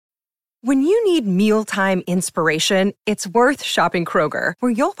When you need mealtime inspiration, it's worth shopping Kroger,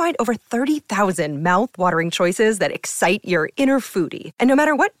 where you'll find over 30,000 mouth-watering choices that excite your inner foodie. And no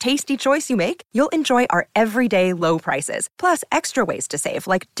matter what tasty choice you make, you'll enjoy our everyday low prices, plus extra ways to save,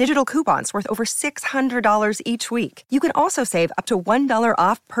 like digital coupons worth over $600 each week. You can also save up to $1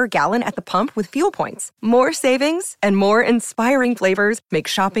 off per gallon at the pump with fuel points. More savings and more inspiring flavors make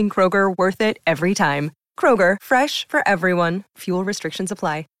shopping Kroger worth it every time. Kroger, fresh for everyone. Fuel restrictions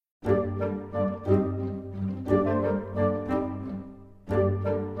apply.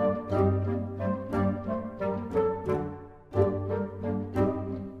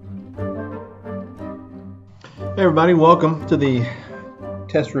 Hey everybody, welcome to the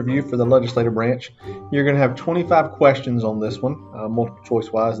test review for the legislative branch. You're going to have 25 questions on this one, multiple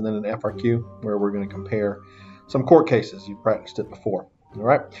choice wise, and then an FRQ where we're going to compare some court cases. You've practiced it before. All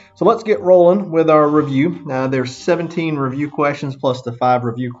right, so let's get rolling with our review. There's 17 review questions plus the 5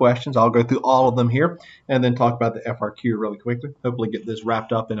 review questions. I'll go through all of them here and then talk about the FRQ really quickly. Hopefully get this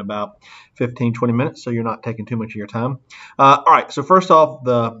wrapped up in about 15-20 minutes so you're not taking too much of your time. All right, so first off,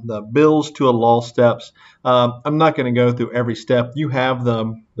 the bills to a law steps. I'm not going to go through every step. You have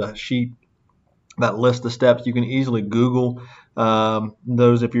the sheet that lists the steps. You can easily Google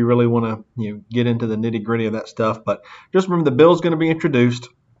those if you really want to get into the nitty gritty of that stuff. But just remember, the bill is going to be introduced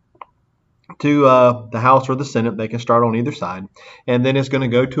to the House or the Senate. They can start on either side, and then it's going to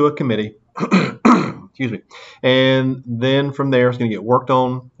go to a committee. Excuse me. And then from there, it's going to get worked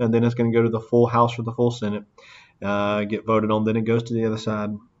on, and then it's going to go to the full House or the full Senate, get voted on. Then it goes to the other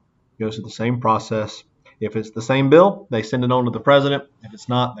side, goes through the same process. If it's the same bill, they send it on to the president. If it's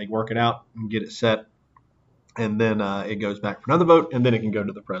not, they work it out and get it set. And then it goes back for another vote, and then it can go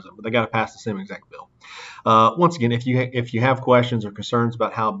to the president. But they got to pass the same exact bill. Once again, if you have questions or concerns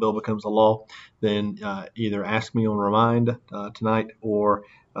about how a bill becomes a law, then either ask me on Remind tonight or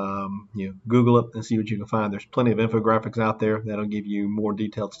Google it and see what you can find. There's plenty of infographics out there that'll give you more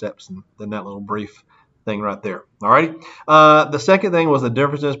detailed steps than that little brief thing right there. All righty. The second thing was the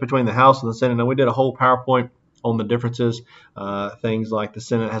differences between the House and the Senate. And we did a whole PowerPoint on the differences. Things like the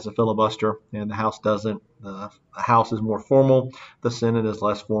Senate has a filibuster and the House doesn't. The House is more formal. The Senate is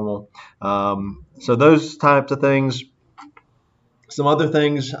less formal. So those types of things. Some other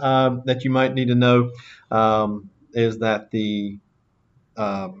things that you might need to know is that the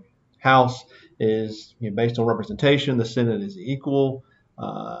House is based on representation. The Senate is equal.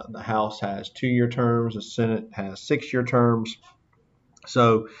 The House has 2-year terms. The Senate has 6-year terms.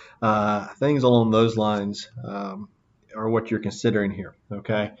 So things along those lines are what you're considering here,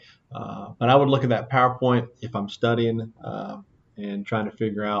 okay? But I would look at that PowerPoint if I'm studying and trying to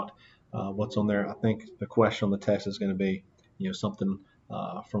figure out what's on there. I think the question on the test is going to be, something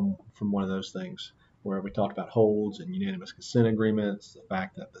from one of those things where we talked about holds and unanimous consent agreements, the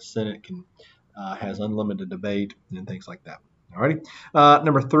fact that the Senate has unlimited debate and things like that. Alrighty.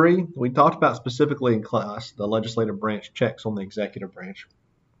 Number 3, we talked about specifically in class the legislative branch checks on the executive branch.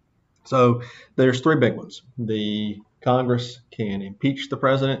 So there's 3 big ones. The Congress can impeach the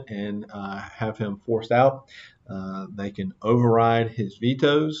president and have him forced out. They can override his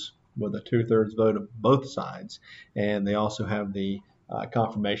vetoes with a 2/3 vote of both sides. And they also have the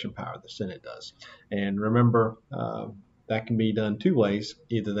confirmation power, the Senate does. And remember, that can be done 2 ways.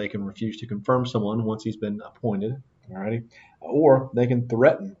 Either they can refuse to confirm someone once he's been appointed, alrighty, or they can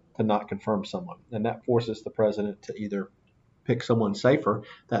threaten to not confirm someone. And that forces the president to either pick someone safer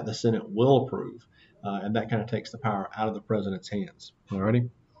that the Senate will approve. And that kind of takes the power out of the president's hands. Alrighty.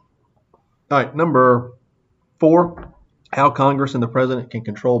 All right, number 4, how Congress and the president can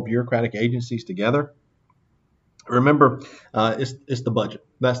control bureaucratic agencies together. Remember, it's the budget.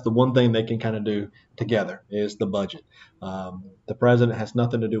 That's the one thing they can kind of do together is the budget. The president has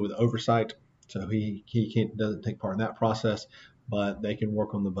nothing to do with oversight, so he doesn't take part in that process, but they can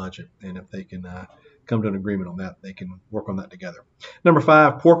work on the budget. And if they can come to an agreement on that, they can work on that together. Number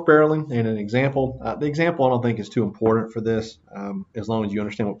 5, pork barreling and an example. The example I don't think is too important for this, as long as you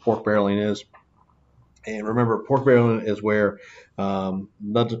understand what pork barreling is. And remember, pork barreling is where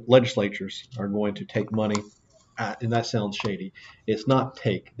legislatures are going to take money, and that sounds shady. It's not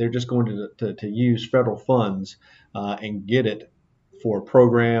take. They're just going to use federal funds and get it for a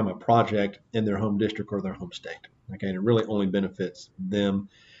program, a project in their home district or their home state. Okay, and it really only benefits them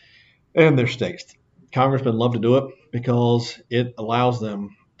and their states. Congressmen love to do it because it allows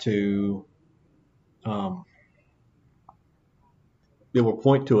them to be able to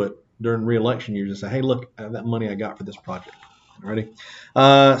point to it during re-election years and say, hey, look, that money I got for this project.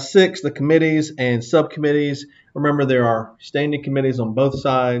 Alrighty. 6, the committees and subcommittees. Remember, there are standing committees on both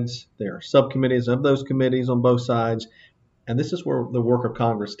sides. There are subcommittees of those committees on both sides. And this is where the work of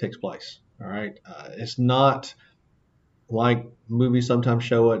Congress takes place. All right. It's not like movies sometimes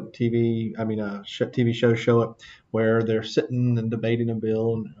show it, TV shows show it, where they're sitting and debating a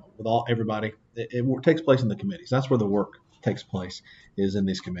bill and with everybody. It takes place in the committees. That's where the work takes place, is in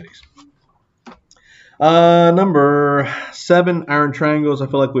these committees. Number 7, iron triangles. I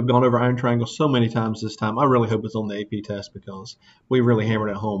feel like we've gone over iron triangles so many times this time. I really hope it's on the AP test because we really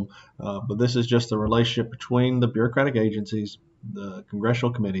hammered it home. But this is just the relationship between the bureaucratic agencies, the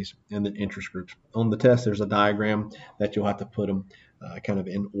congressional committees, and the interest groups. On the test, there's a diagram that you'll have to put them kind of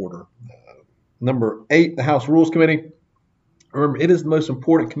in order. Number 8, the House Rules Committee. Remember, it is the most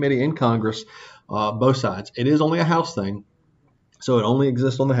important committee in Congress, both sides. It is only a House thing. So it only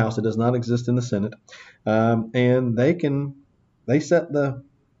exists on the House. It does not exist in the Senate. And they set the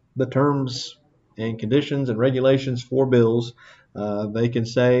terms and conditions and regulations for bills. They can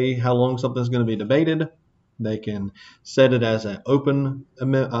say how long something's going to be debated. They can set it as an open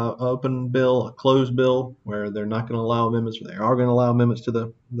bill, a closed bill, where they're not going to allow amendments, or they are going to allow amendments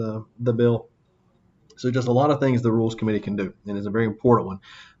to the bill. So just a lot of things the Rules Committee can do, and it's a very important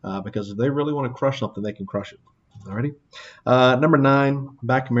one because if they really want to crush something, they can crush it. Alrighty. Number 9,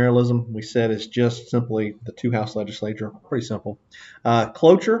 bicameralism. We said it's just simply the 2-house legislature. Pretty simple.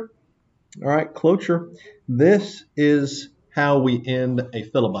 Cloture. All right, cloture. This is how we end a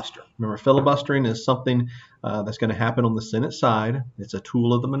filibuster. Remember, filibustering is something that's going to happen on the Senate side. It's a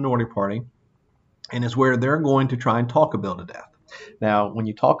tool of the minority party, and it's where they're going to try and talk a bill to death. Now, when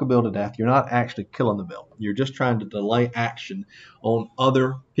you talk a bill to death, you're not actually killing the bill. You're just trying to delay action on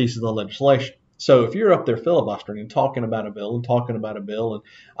other pieces of legislation. So if you're up there filibustering and talking about a bill, and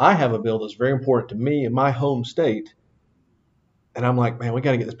I have a bill that's very important to me in my home state, and I'm like, man, we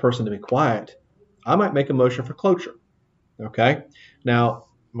got to get this person to be quiet, I might make a motion for cloture. Okay? Now,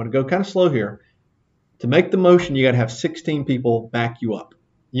 I'm going to go kind of slow here. To make the motion, you got to have 16 people back you up.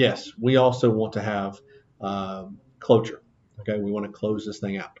 Yes, we also want to have cloture. Okay? We want to close this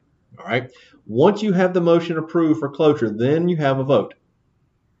thing out. All right? Once you have the motion approved for cloture, then you have a vote.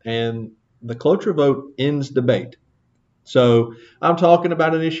 And the cloture vote ends debate. So I'm talking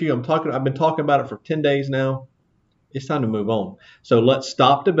about an issue. I've been talking about it for 10 days now. It's time to move on. So let's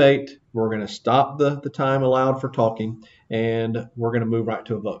stop debate. We're going to stop the time allowed for talking, and we're going to move right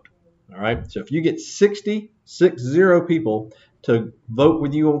to a vote. All right. So if you get 60 people to vote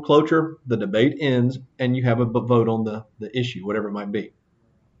with you on cloture, the debate ends, and you have a vote on the issue, whatever it might be.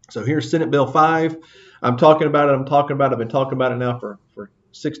 So here's Senate Bill 5. I'm talking about it. I've been talking about it now for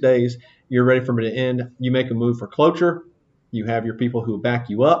 6 days. You're ready for me to end. You make a move for cloture. You have your people who back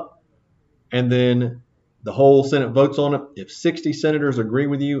you up. And then the whole Senate votes on it. If 60 senators agree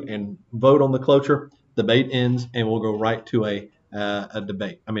with you and vote on the cloture, debate ends, and we'll go right to a vote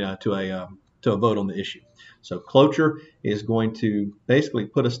on the issue. So cloture is going to basically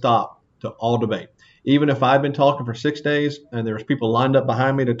put a stop to all debate. Even if I've been talking for 6 days and there's people lined up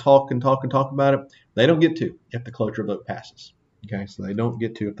behind me to talk about it, they don't get to if the cloture vote passes. Okay, so they don't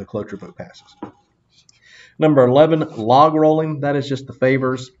get to if the cloture vote passes. Number 11, log rolling. That is just the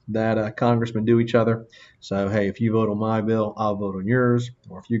favors that congressmen do each other. So, hey, if you vote on my bill, I'll vote on yours.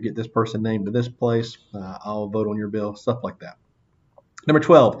 Or if you get this person named to this place, I'll vote on your bill, stuff like that. Number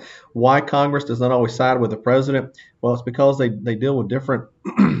 12, why Congress does not always side with the president. Well, it's because they deal with different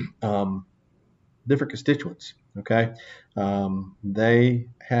constituents. Okay, they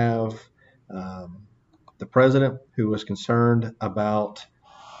have the president who is concerned about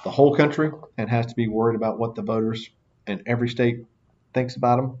the whole country and has to be worried about what the voters in every state thinks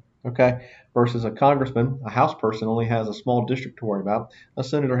about them. Okay, versus a congressman, a House person, only has a small district to worry about. A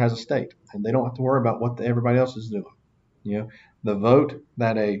senator has a state, and they don't have to worry about what everybody else is doing. You know, the vote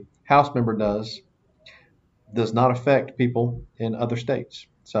that a House member does not affect people in other states.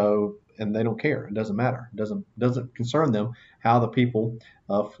 So, and they don't care. It doesn't matter. It doesn't concern them how the people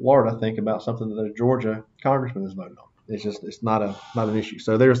of Florida think about something that a Georgia congressman is voting on. It's not an issue.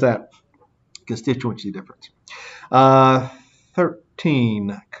 So there's that constituency difference.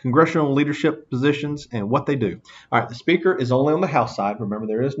 13, congressional leadership positions and what they do. All right, the speaker is only on the House side. Remember,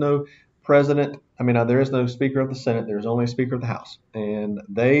 there is no there is no Speaker of the Senate. There's only a Speaker of the House, and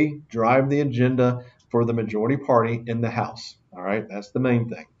they drive the agenda for the majority party in the House. All right, that's the main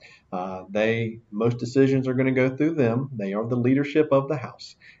thing. Most decisions are going to go through them. They are the leadership of the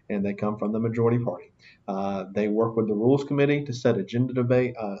House, and they come from the majority party. They work with the Rules Committee to set agenda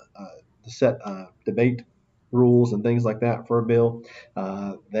debate, debate rules and things like that for a bill.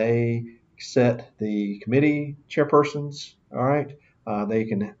 They set the committee chairpersons. All right, they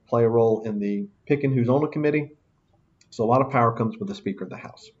can play a role in the picking who's on the committee. So a lot of power comes with the Speaker of the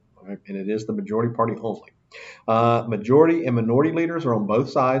House. All right, and it is the majority party only. Majority and minority leaders are on both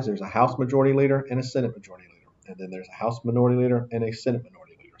sides. There's a House Majority Leader and a Senate Majority Leader. And then there's a House Minority Leader and a Senate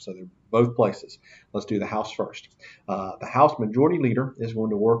Minority Leader. So they're both places. Let's do the House first. The House Majority Leader is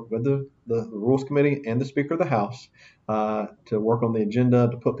going to work with the Rules Committee and the Speaker of the House to work on the agenda,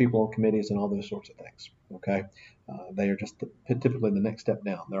 to put people on committees and all those sorts of things. Okay, they are just typically the next step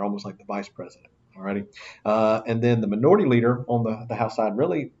down. They're almost like the Vice President. Alrighty, and then the Minority Leader on the House side,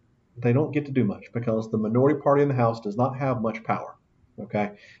 really, they don't get to do much because the minority party in the House does not have much power.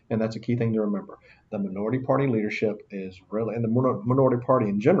 Okay, and that's a key thing to remember. The minority party leadership is really, and the minority party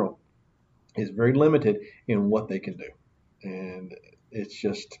in general, is very limited in what they can do. And it's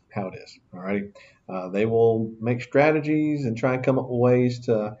just how it is. All right. They will make strategies and try and come up with ways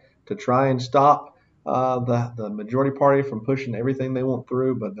to try and stop the majority party from pushing everything they want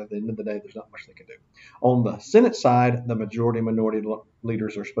through. But at the end of the day, there's not much they can do. On the Senate side, the majority and minority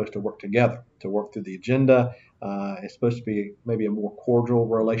leaders are supposed to work together to work through the agenda. It's supposed to be maybe a more cordial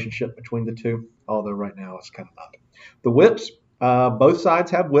relationship between the two, although right now it's kind of not. The whips. Both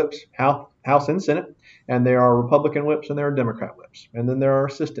sides have whips, House and Senate, and there are Republican whips and there are Democrat whips. And then there are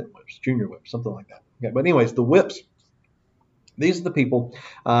assistant whips, junior whips, something like that. Okay, but anyways, the whips, these are the people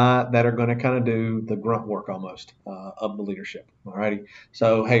that are going to kind of do the grunt work almost of the leadership. All righty.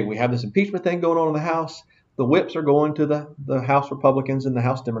 So, hey, we have this impeachment thing going on in the House. The whips are going to the House Republicans and the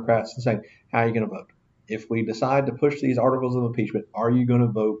House Democrats and saying, how are you going to vote? If we decide to push these articles of impeachment, are you going to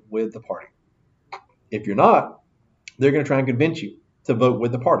vote with the party? If you're not, they're going to try and convince you to vote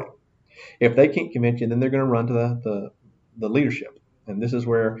with the party. If they can't convince you, then they're going to run to the leadership. And this is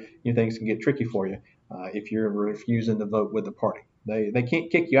where things can get tricky for you if you're refusing to vote with the party. They can't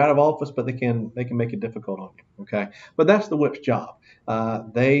kick you out of office, but they can make it difficult on you. Okay, but that's the whip's job.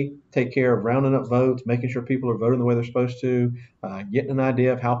 They take care of rounding up votes, making sure people are voting the way they're supposed to, getting an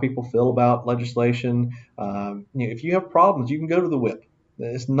idea of how people feel about legislation. If you have problems, you can go to the whip.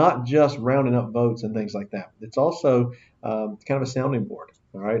 It's not just rounding up votes and things like that. It's also kind of a sounding board,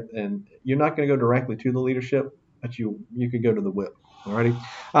 all right? And you're not going to go directly to the leadership, but you could go to the whip, all righty?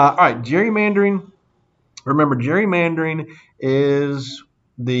 All right, gerrymandering. Remember, gerrymandering is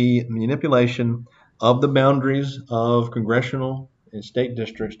the manipulation of the boundaries of congressional and state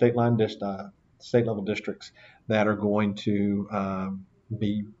districts, state level districts that are going to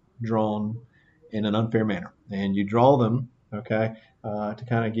be drawn in an unfair manner. And you draw them, okay, to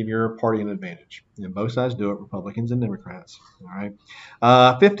kind of give your party an advantage. And both sides do it, Republicans and Democrats. All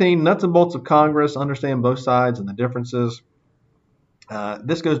right. 15, nuts and bolts of Congress. Understand both sides and the differences.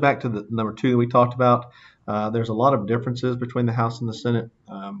 This goes back to the number 2 that we talked about. There's a lot of differences between the House and the Senate.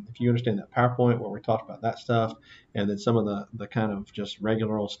 If you understand that PowerPoint where we talked about that stuff, and then some of the kind of just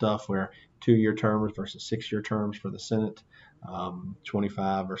regular old stuff where 2-year terms versus 6-year terms for the Senate,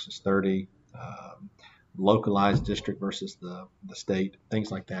 25 versus 30, localized district versus the state,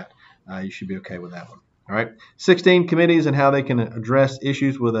 things like that. You should be okay with that one. All right. 16, committees and how they can address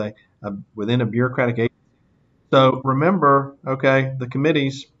issues with within a bureaucratic agency. So remember, okay, the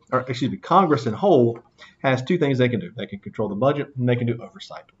committees, Congress in whole has 2 things they can do. They can control the budget and they can do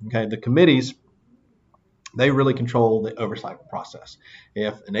oversight. Okay, the committees, they really control the oversight process.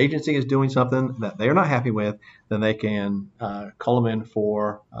 If an agency is doing something that they're not happy with, then they can call them in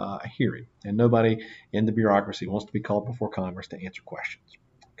for a hearing. And nobody in the bureaucracy wants to be called before Congress to answer questions.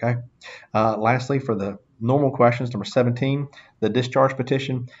 Okay. Lastly, for the normal questions, number 17, the discharge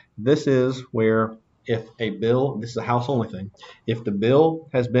petition. This is where if a bill, this is a House only thing, if the bill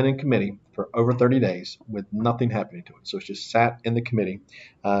has been in committee for over 30 days with nothing happening to it, so it's just sat in the committee,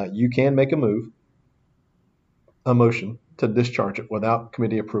 you can make a motion to discharge it without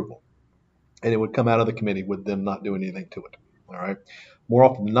committee approval. And it would come out of the committee with them not doing anything to it. All right. More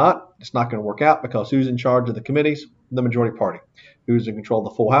often than not, it's not going to work out because who's in charge of the committees? The majority party. Who's in control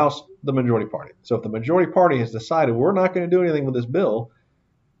of the full House? The majority party. So if the majority party has decided we're not going to do anything with this bill,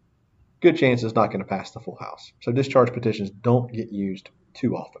 good chance it's not going to pass the full House. So discharge petitions don't get used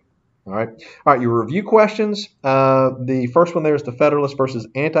too often. All right, your review questions. The first one there is the Federalists versus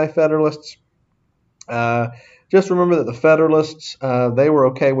Anti-Federalists. Just remember that the Federalists, they were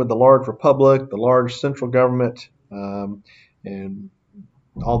okay with the large republic, the large central government, and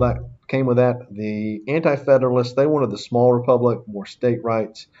all that came with that. The Anti-Federalists, they wanted the small republic, more state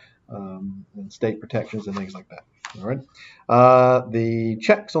rights, and state protections and things like that. All right. The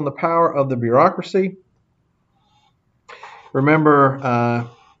checks on the power of the bureaucracy. Remember,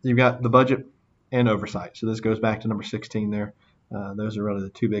 you've got the budget and oversight. So this goes back to number 16 there. Those are really the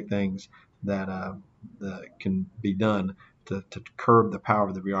 2 big things that can be done to curb the power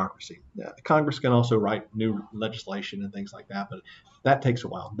of the bureaucracy. Congress can also write new legislation and things like that, but That takes a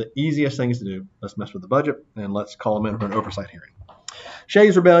while. The easiest thing is to do, let's mess with the budget and let's call them in for an oversight hearing.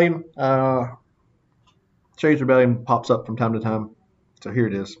 Shays Rebellion. Shays Rebellion pops up from time to time. So here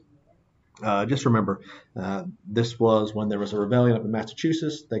it is. Just remember, this was when there was a rebellion up in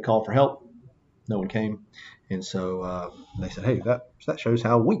Massachusetts. They called for help. No one came. And so they said, hey, that shows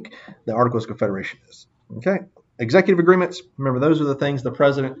how weak the Articles of Confederation is. Okay. Executive agreements. Remember, those are the things the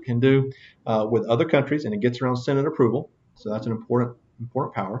president can do with other countries, and it gets around Senate approval. So that's an important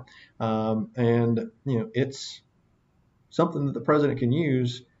power. And, it's something that the president can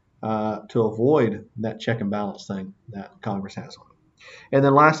use to avoid that check and balance thing that Congress has on it. And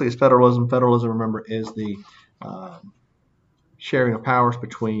then lastly is federalism. Federalism, remember, is the sharing of powers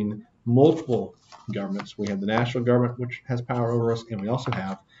between multiple governments. We have the national government, which has power over us, and we also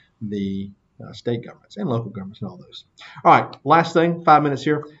have the state governments and local governments and all those. All right, last thing, 5 minutes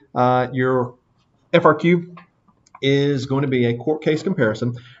here. Your FRQ is going to be a court case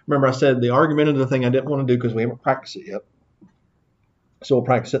comparison. Remember, I said the argumentative thing I didn't want to do because we haven't practiced it yet. So we'll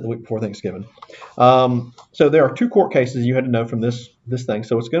practice it the week before Thanksgiving. So there are two court cases you had to know from this thing.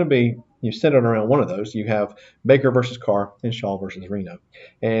 So it's going to be centered around one of those. You have Baker versus Carr and Shaw versus Reno.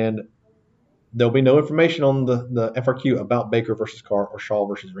 And there'll be no information on the FRQ about Baker versus Carr or Shaw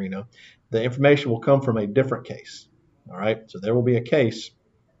versus Reno. The information will come from a different case. All right. So there will be a case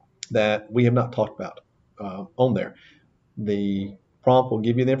that we have not talked about on there. The prompt will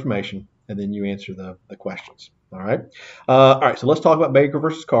give you the information, and then you answer the questions. All right. So let's talk about Baker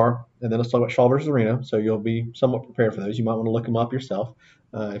versus Carr, and then let's talk about Shaw versus Reno. So you'll be somewhat prepared for those. You might want to look them up yourself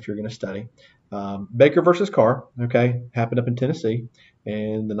if you're going to study. Baker versus Carr, okay, happened up in Tennessee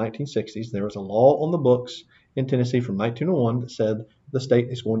in the 1960s. There was a law on the books in Tennessee from 1901 that said the state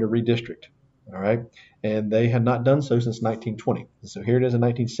is going to redistrict. All right. And they had not done so since 1920. So here it is in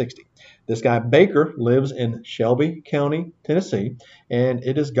 1960. This guy Baker lives in Shelby County, Tennessee, and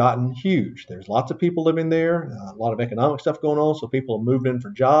it has gotten huge. There's lots of people living there, a lot of economic stuff going on. So people have moved in for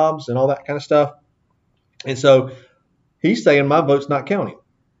jobs and all that kind of stuff. And so he's saying my vote's not counting.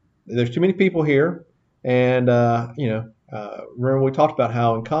 There's too many people here. And, remember we talked about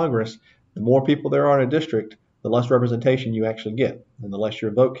how in Congress, the more people there are in a district, the less representation you actually get, and the less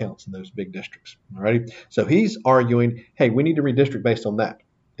your vote counts in those big districts. All right. So he's arguing, hey, we need to redistrict based on that.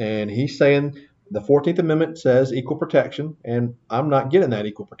 And he's saying the 14th Amendment says equal protection, and I'm not getting that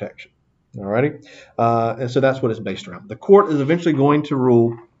equal protection. All righty. And so that's what it's based around. The court is eventually going to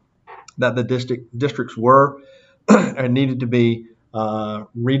rule that the districts were and needed to be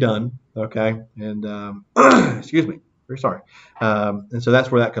redone. Okay. And excuse me. Very sorry. And so that's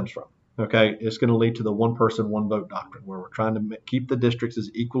where that comes from. Okay, it's going to lead to the one person, one vote doctrine, where we're trying to keep the districts as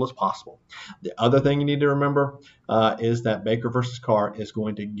equal as possible. The other thing you need to remember is that Baker versus Carr is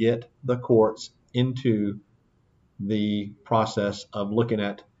going to get the courts into the process of looking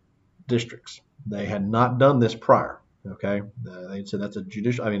at districts. They had not done this prior. Okay, they said that's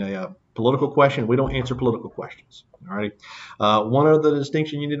a political question. We don't answer political questions. All right. One other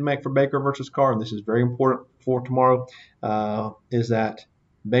distinction you need to make for Baker versus Carr, and this is very important for tomorrow, is that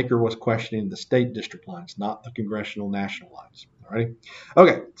Baker was questioning the state district lines, not the congressional national lines. All right.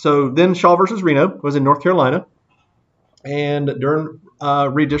 Okay. So then Shaw versus Reno was in North Carolina. And during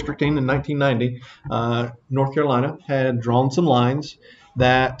redistricting in 1990, North Carolina had drawn some lines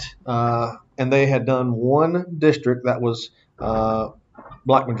that, and they had done one district that was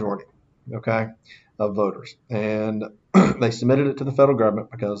black majority, okay, of voters. And they submitted it to the federal government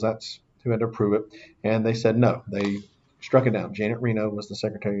because that's who had to approve it. And they said no. They struck it down. Janet Reno was the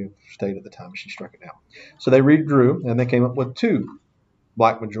Secretary of State at the time. She struck it down. So they redrew, and they came up with two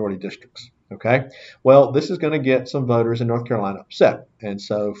black majority districts. Okay. Well, this is going to get some voters in North Carolina upset. And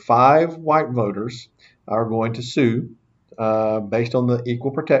so 5 white voters are going to sue based on the Equal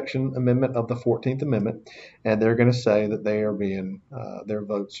Protection Amendment of the 14th Amendment. And they're going to say that they are being, their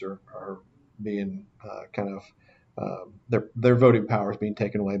votes are being their voting power is being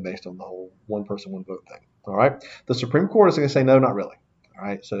taken away based on the whole one person, one vote thing. All right. The Supreme Court is going to say, no, not really. All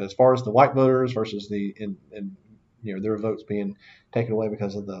right. So as far as the white voters versus their votes being taken away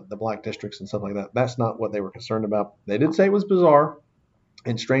because of the black districts and stuff like that, that's not what they were concerned about. They did say it was bizarre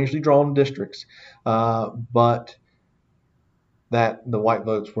and strangely drawn districts, but that the white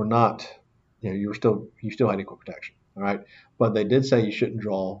votes were not, you still had equal protection. All right. But they did say you shouldn't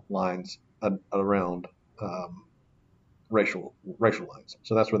draw lines around racial lines.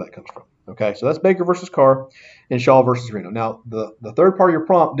 So that's where that comes from. Okay, so that's Baker versus Carr and Shaw versus Reno. Now, the third part of your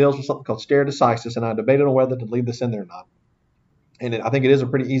prompt deals with something called stare decisis, and I debated on whether to leave this in there or not. And I think it is a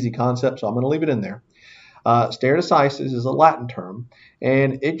pretty easy concept, so I'm going to leave it in there. Stare decisis is a Latin term,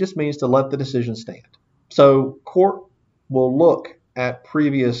 and it just means to let the decision stand. So court will look at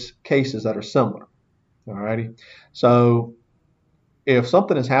previous cases that are similar. Alrighty. So if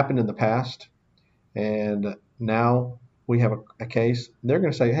something has happened in the past and now we have a case, they're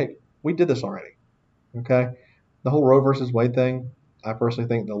going to say, hey, we did this already. Okay. The whole Roe versus Wade thing, I personally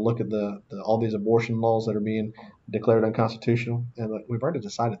think they'll look at all these abortion laws that are being declared unconstitutional and like, we've already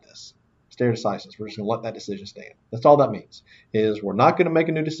decided this. Stare decisis. We're just going to let that decision stand. That's all that means, is we're not going to make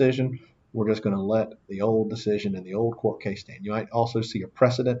a new decision. We're just going to let the old decision and the old court case stand. You might also see a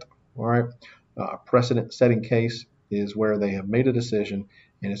precedent. All right. A precedent setting case is where they have made a decision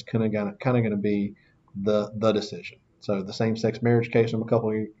and it's kind of going to be the decision. So the same-sex marriage case from a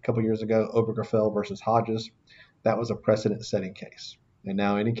couple years ago, Obergefell versus Hodges, that was a precedent-setting case. And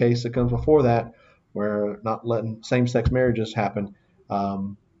now any case that comes before that, where not letting same-sex marriages happen,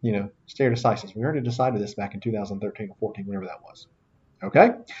 stare decisis. We already decided this back in 2013 or 14, whatever that was. Okay.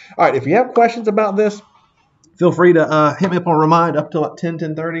 All right. If you have questions about this, feel free to hit me up on Remind up till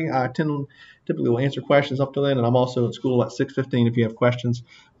 10:30. Typically will answer questions up to then, and I'm also at school at 6:15. If you have questions,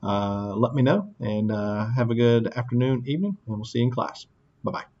 let me know, and have a good afternoon, evening, and we'll see you in class.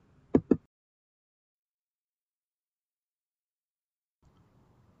 Bye-bye.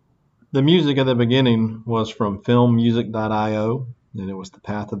 The music at the beginning was from filmmusic.io, and it was The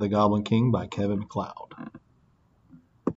Path of the Goblin King by Kevin MacLeod.